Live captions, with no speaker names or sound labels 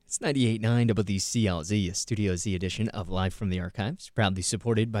It's 98.9 WCLZ, a Studio Z edition of Live from the Archives, proudly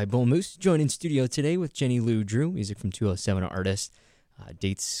supported by Bull Moose. Joined in studio today with Jenny Lou Drew, music from 207 artist.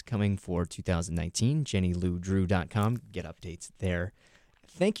 Dates coming for 2019, jennyloudrew.com. Get updates there.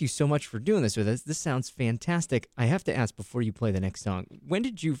 Thank you so much for doing this with us. This sounds fantastic. I have to ask before you play the next song, when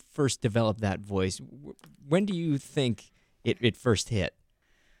did you first develop that voice? When do you think it first hit?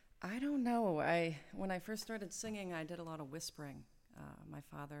 I don't know. When I first started singing, I did a lot of whispering. My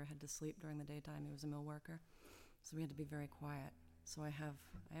father had to sleep during the daytime. He was a mill worker, so we had to be very quiet. So I have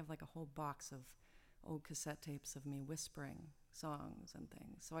like a whole box of old cassette tapes of me whispering songs and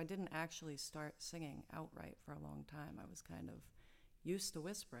things. So I didn't actually start singing outright for a long time. I was kind of used to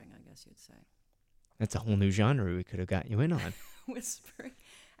whispering, I guess you'd say. That's a whole new genre we could have got you in on. Whispering.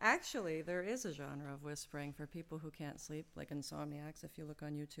 Actually, there is a genre of whispering for people who can't sleep, like insomniacs, if you look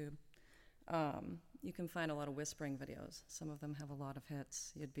on YouTube. You can find a lot of whispering videos. Some of them have a lot of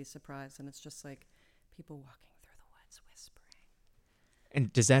hits. You'd be surprised, and it's just like people walking through the woods whispering.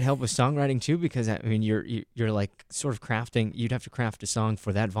 And does that help with songwriting too? Because I mean, you're like sort of crafting. You'd have to craft a song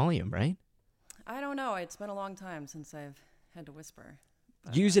for that volume, right? I don't know. It's been a long time since I've had to whisper.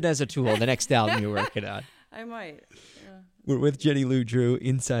 But, Use it as a tool. The next album you're working on. I might. Yeah. We're with Jenny Lou Drew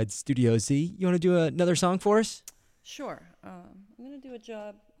inside Studio Z. You want to do another song for us? Sure. I'm going to do a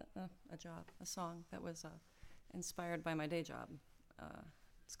song that was inspired by my day job.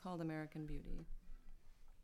 It's called American Beauty.